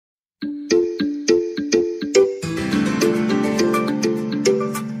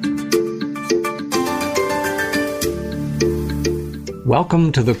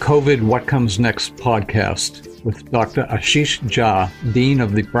Welcome to the COVID What Comes Next podcast with Dr. Ashish Jha, Dean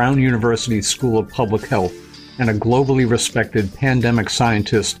of the Brown University School of Public Health and a globally respected pandemic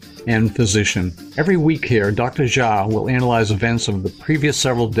scientist and physician. Every week here, Dr. Jha will analyze events of the previous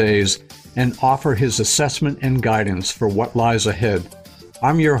several days and offer his assessment and guidance for what lies ahead.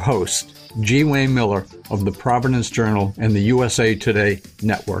 I'm your host, G. Wayne Miller of the Providence Journal and the USA Today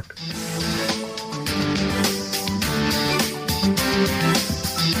Network.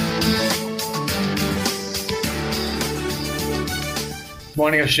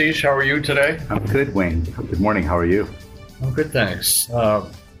 Morning, Ashish. How are you today? I'm good, Wayne. Good morning. How are you? I'm good, thanks.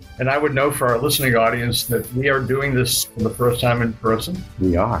 And I would know for our listening audience that we are doing this for the first time in person.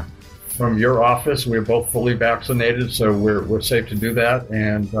 We are. From your office, we're both fully vaccinated, so we're safe to do that.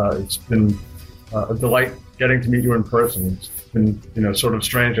 And it's been a delight getting to meet you in person. It's been, sort of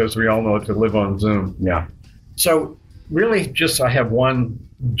strange, as we all know, to live on Zoom. Yeah. So really, I have one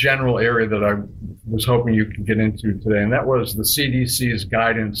general area that I was hoping you could get into today, and that was the CDC's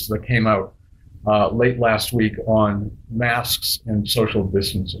guidance that came out late last week on masks and social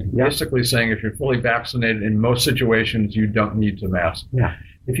distancing. Yeah. Basically saying if you're fully vaccinated, in most situations, you don't need to mask. Yeah.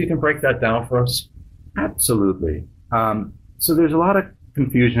 If you can break that down for us. Absolutely. So there's a lot of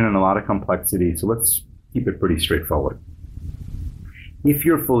confusion and a lot of complexity, so let's keep it pretty straightforward. If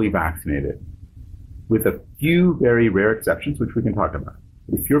you're fully vaccinated, with a few very rare exceptions, which we can talk about,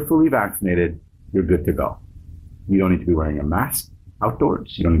 if you're fully vaccinated, you're good to go. You don't need to be wearing a mask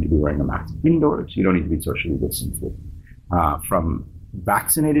outdoors. You don't need to be wearing a mask indoors. You don't need to be socially distanced from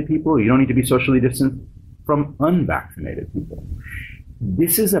vaccinated people. You don't need to be socially distanced from unvaccinated people.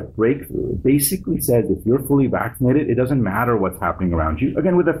 This is a breakthrough. It basically says if you're fully vaccinated, it doesn't matter what's happening around you.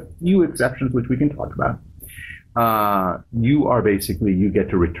 Again, with a few exceptions, which we can talk about, you get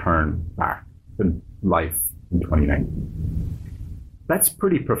to return back to life in 2019. That's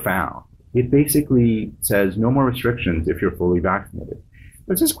pretty profound. It basically says no more restrictions if you're fully vaccinated.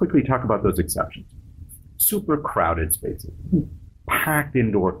 Let's just quickly talk about those exceptions. Super crowded spaces, packed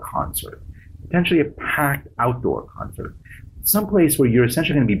indoor concert, potentially a packed outdoor concert, someplace where you're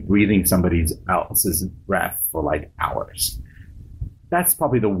essentially going to be breathing somebody else's breath for like hours. That's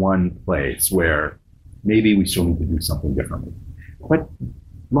probably the one place where maybe we still need to do something differently. But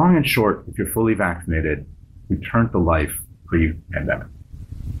long and short, if you're fully vaccinated, return to life pre-pandemic.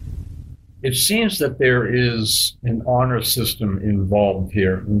 It seems that there is an honor system involved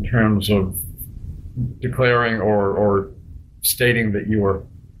here in terms of declaring or stating that you are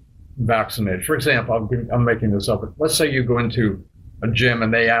vaccinated. For example, I'm making this up, but let's say you go into a gym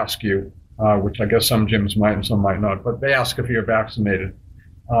and they ask you, which I guess some gyms might and some might not, but they ask if you're vaccinated,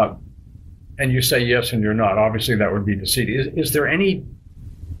 and you say yes and you're not. Obviously, that would be deceiving. Is there any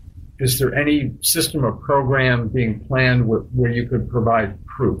system or program being planned where you could provide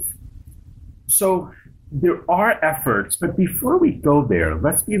proof? So there are efforts, but before we go there,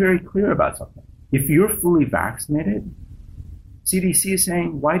 let's be very clear about something. If you're fully vaccinated, CDC is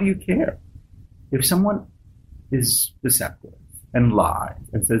saying, why do you care? If someone is deceptive and lies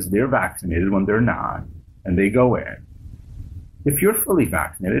and says they're vaccinated when they're not, and they go in, if you're fully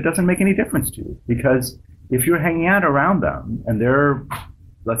vaccinated, it doesn't make any difference to you, because if you're hanging out around them and they're,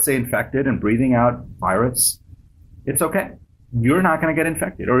 let's say, infected and breathing out virus, it's okay. You're not going to get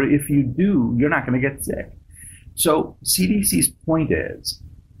infected. Or if you do, you're not going to get sick. So CDC's point is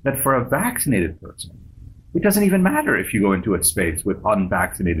that for a vaccinated person, it doesn't even matter if you go into a space with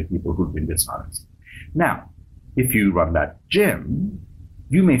unvaccinated people who've been dishonest. Now, if you run that gym,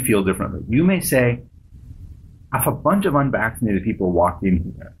 you may feel differently. You may say, if a bunch of unvaccinated people walk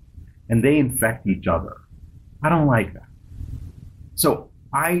in here and they infect each other, I don't like that. So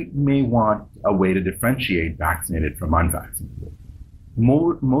I may want a way to differentiate vaccinated from unvaccinated,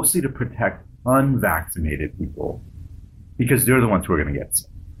 mostly to protect unvaccinated people, because they're the ones who are going to get sick.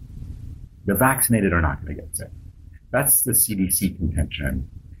 The vaccinated are not going to get sick. That's the CDC contention.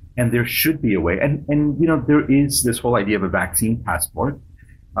 And there should be a way. And there is this whole idea of a vaccine passport.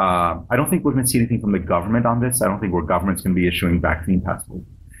 I don't think we're going to see anything from the government on this. I don't think our government's going to be issuing vaccine passports.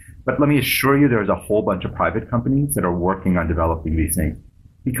 But let me assure you, there's a whole bunch of private companies that are working on developing these things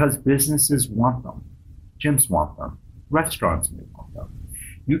because businesses want them. Gyms want them. Restaurants may want them.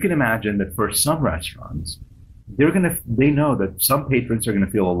 You can imagine that for some restaurants, they know that some patrons are going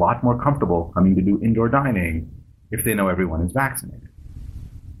to feel a lot more comfortable coming to do indoor dining if they know everyone is vaccinated.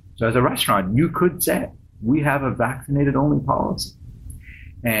 So as a restaurant, you could say, we have a vaccinated only policy.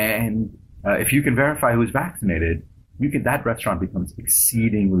 And if you can verify who's vaccinated, that restaurant becomes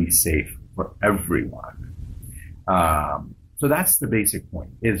exceedingly safe for everyone. So that's the basic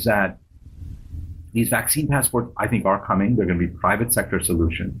point, is that These vaccine passports, I think, are coming. They're going to be private sector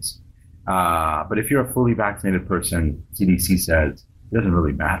solutions. But if you're a fully vaccinated person, CDC says it doesn't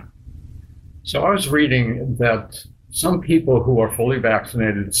really matter. So I was reading that some people who are fully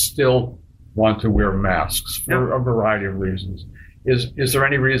vaccinated still want to wear masks for a variety of reasons. Is there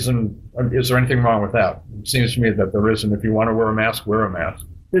any reason, is there anything wrong with that? It seems to me that there isn't. If you want to wear a mask, wear a mask.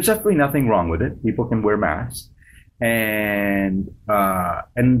 There's definitely nothing wrong with it. People can wear masks. And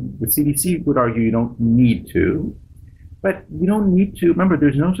the CDC would argue you don't need to. But you don't need to. Remember,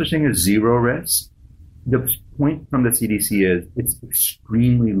 there's no such thing as zero risk. The point from the CDC is it's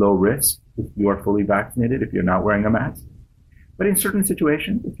extremely low risk if you are fully vaccinated, if you're not wearing a mask. But in certain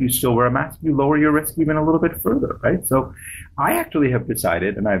situations, if you still wear a mask, you lower your risk even a little bit further, right? So I actually have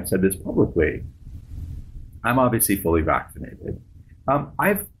decided, and I've said this publicly, I'm obviously fully vaccinated.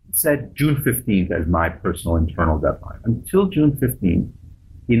 I've said June 15th as my personal internal deadline. Until June 15th,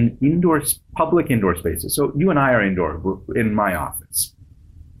 in public indoor spaces. So you and I are indoor. We're in my office.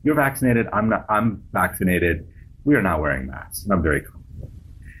 You're vaccinated. I'm vaccinated. We are not wearing masks, and I'm very comfortable.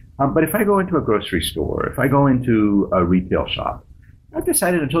 But if I go into a grocery store, if I go into a retail shop, I've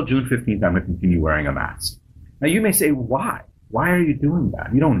decided until June 15th I'm going to continue wearing a mask. Now you may say, why? Why are you doing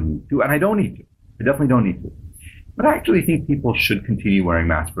that? You don't need to, and I don't need to. I definitely don't need to. But I actually think people should continue wearing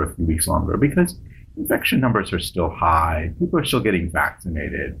masks for a few weeks longer because infection numbers are still high. People are still getting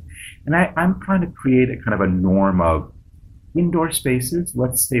vaccinated. And I'm trying to create a kind of a norm of indoor spaces.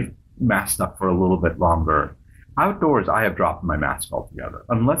 Let's stay masked up for a little bit longer. Outdoors, I have dropped my mask altogether.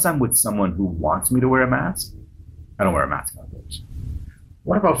 Unless I'm with someone who wants me to wear a mask, I don't wear a mask outdoors.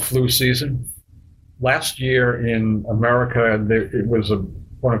 What about flu season? Last year in America, it was a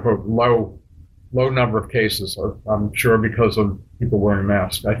quote-unquote low number of cases, I'm sure because of people wearing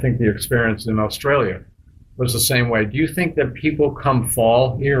masks. I think the experience in Australia was the same way. Do you think that people come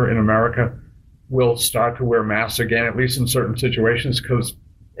fall here in America will start to wear masks again, at least in certain situations? Because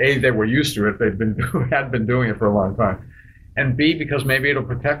A, they were used to it. Had been doing it for a long time. And B, because maybe it'll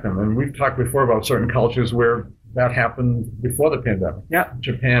protect them. And we've talked before about certain cultures where that happened before the pandemic. Yeah.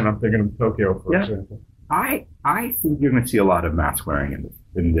 Japan, I'm thinking of Tokyo, for example. I think you're going to see a lot of mask wearing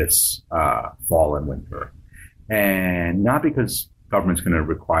in this fall and winter. And not because government's going to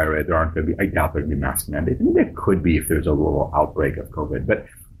require it. I doubt there going to be mask mandates. I mean, there could be if there's a little outbreak of COVID, but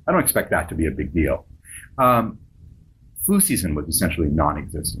I don't expect that to be a big deal. Flu season was essentially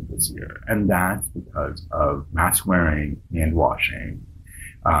non-existent this year, and that's because of mask wearing, hand washing.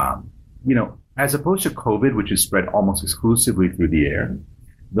 As opposed to COVID, which is spread almost exclusively through the air,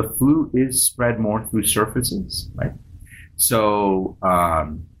 the flu is spread more through surfaces, right? So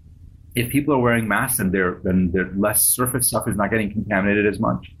if people are wearing masks, then their less surface stuff is not getting contaminated as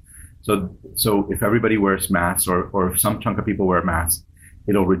much. So if everybody wears masks, or if some chunk of people wear masks,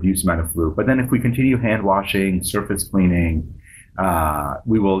 it'll reduce the amount of flu. But then if we continue hand washing, surface cleaning,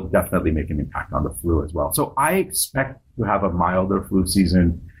 we will definitely make an impact on the flu as well. So I expect to have a milder flu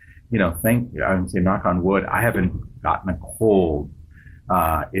season. I would say knock on wood, I haven't gotten a cold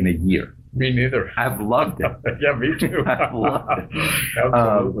in a year. Me neither. I've loved it. Yeah, me too. I've loved it.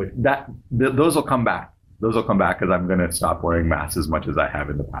 Absolutely. Those will come back. Those will come back because I'm going to stop wearing masks as much as I have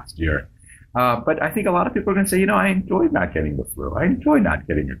in the past year. But I think a lot of people are going to say, I enjoy not getting the flu. I enjoy not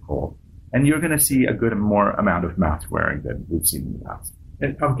getting a cold. And you're going to see a good more amount of mask wearing than we've seen in the past.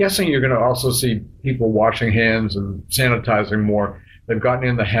 And I'm guessing you're going to also see people washing hands and sanitizing more. They've gotten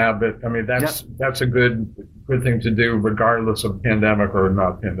in the habit. I mean, that's a good thing to do regardless of pandemic or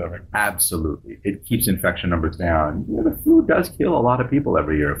not pandemic. Absolutely. It keeps infection numbers down. The flu does kill a lot of people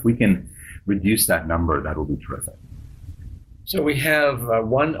every year. If we can reduce that number, that will be terrific. So we have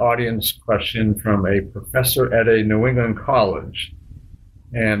one audience question from a professor at a New England college.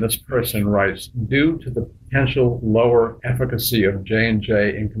 And this person writes, due to the potential lower efficacy of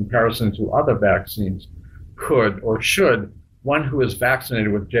J&J in comparison to other vaccines, could or should one who is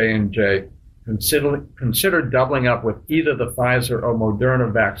vaccinated with J&J consider doubling up with either the Pfizer or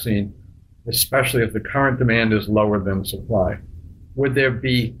Moderna vaccine, especially if the current demand is lower than supply? Would there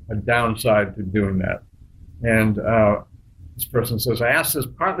be a downside to doing that? And this person says, I asked this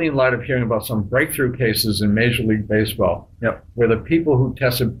partly in light of hearing about some breakthrough cases in Major League Baseball, where the people who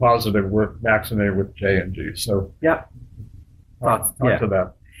tested positive were vaccinated with J&J. So, talk to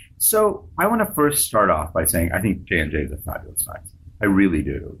that. So I want to first start off by saying I think J&J is a fabulous vaccine. I really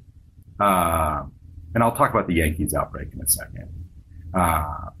do. And I'll talk about the Yankees outbreak in a second.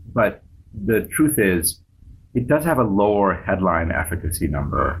 But the truth is, it does have a lower headline efficacy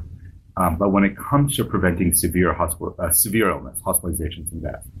number. But when it comes to preventing severe illness, hospitalizations, and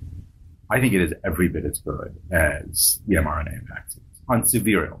death, I think it is every bit as good as the mRNA vaccines on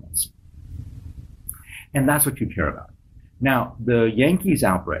severe illness. And that's what you care about. Now, the Yankees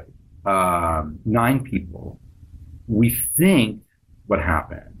outbreak, 9 people, we think what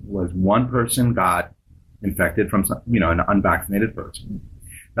happened was one person got infected from an unvaccinated person.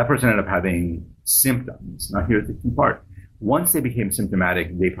 That person ended up having symptoms. Now, here's the key part. Once they became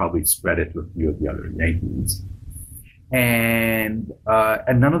symptomatic, they probably spread it to a few of the other Yankees. And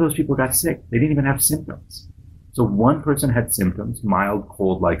none of those people got sick. They didn't even have symptoms. So one person had symptoms, mild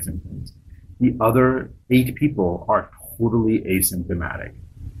cold-like symptoms. The other 8 people are totally asymptomatic.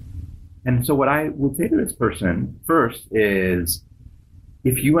 And so what I would say to this person first is,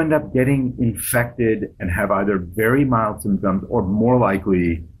 if you end up getting infected and have either very mild symptoms or more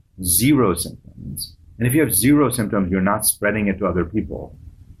likely 0 symptoms, and if you have 0 symptoms, you're not spreading it to other people,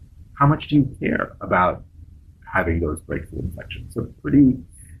 how much do you care about having those breakthrough infections? So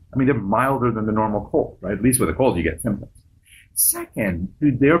they're milder than the normal cold, right? At least with a cold, you get symptoms. Second,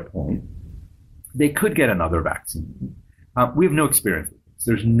 to their point, they could get another vaccine. We have no experience with this.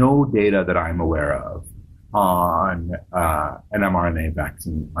 There's no data that I'm aware of on an mRNA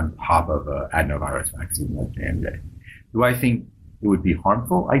vaccine on top of an adenovirus vaccine like J&J. Do I think it would be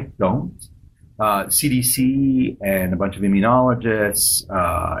harmful? I don't. CDC and a bunch of immunologists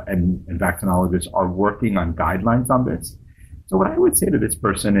and vaccinologists are working on guidelines on this. So what I would say to this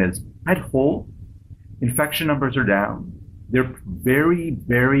person is, I'd hold. Infection numbers are down. They're very,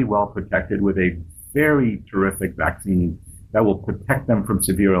 very well protected with a very terrific vaccine that will protect them from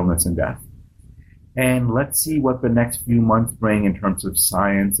severe illness and death. And let's see what the next few months bring in terms of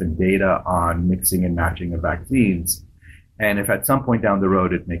science and data on mixing and matching of vaccines. And if at some point down the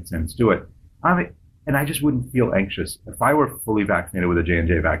road it makes sense, do it. And I just wouldn't feel anxious. If I were fully vaccinated with a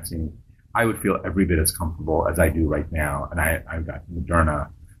J&J vaccine, I would feel every bit as comfortable as I do right now. And I've got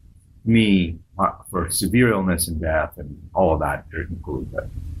Moderna, for severe illness and death and all of that, they're equally good.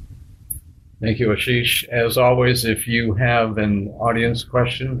 Thank you, Ashish. As always, if you have an audience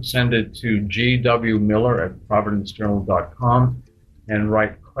question, send it to gwmiller@providencejournal.com and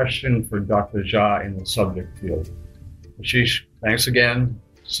write question for Dr. Jha in the subject field. Ashish, thanks again.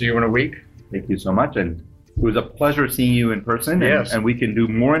 See you in a week. Thank you so much. And it was a pleasure seeing you in person. Yes. And we can do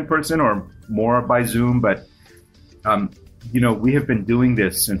more in person or more by Zoom. But, we have been doing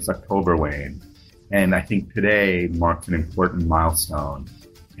this since October, Wayne. And I think today marks an important milestone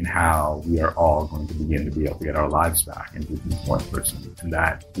in how we are all going to begin to be able to get our lives back and do things more in person. And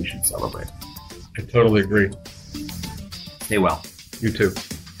that we should celebrate. I totally agree. Stay well. You too.